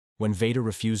when Vader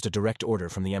refused a direct order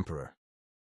from the Emperor.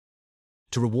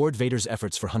 To reward Vader's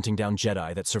efforts for hunting down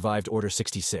Jedi that survived Order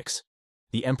 66,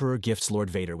 the Emperor gifts Lord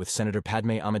Vader with Senator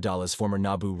Padme Amidala's former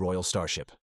Naboo royal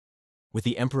starship. With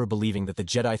the Emperor believing that the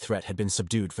Jedi threat had been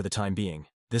subdued for the time being,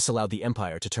 this allowed the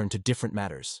Empire to turn to different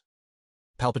matters.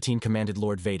 Palpatine commanded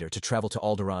Lord Vader to travel to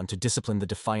Alderaan to discipline the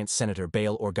defiant Senator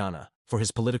Bail Organa for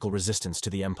his political resistance to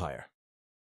the Empire.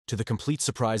 To the complete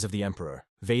surprise of the Emperor,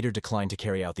 Vader declined to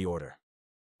carry out the order.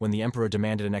 When the Emperor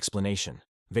demanded an explanation,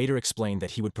 Vader explained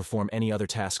that he would perform any other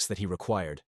tasks that he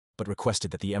required, but requested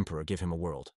that the Emperor give him a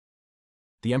world.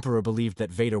 The Emperor believed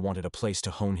that Vader wanted a place to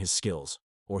hone his skills,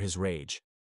 or his rage.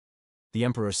 The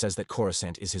Emperor says that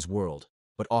Coruscant is his world,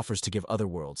 but offers to give other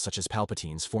worlds such as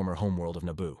Palpatine's former homeworld of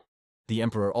Naboo. The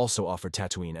Emperor also offered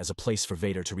Tatooine as a place for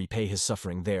Vader to repay his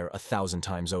suffering there 1,000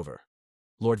 times over.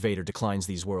 Lord Vader declines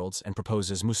these worlds and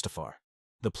proposes Mustafar,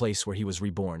 the place where he was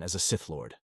reborn as a Sith Lord.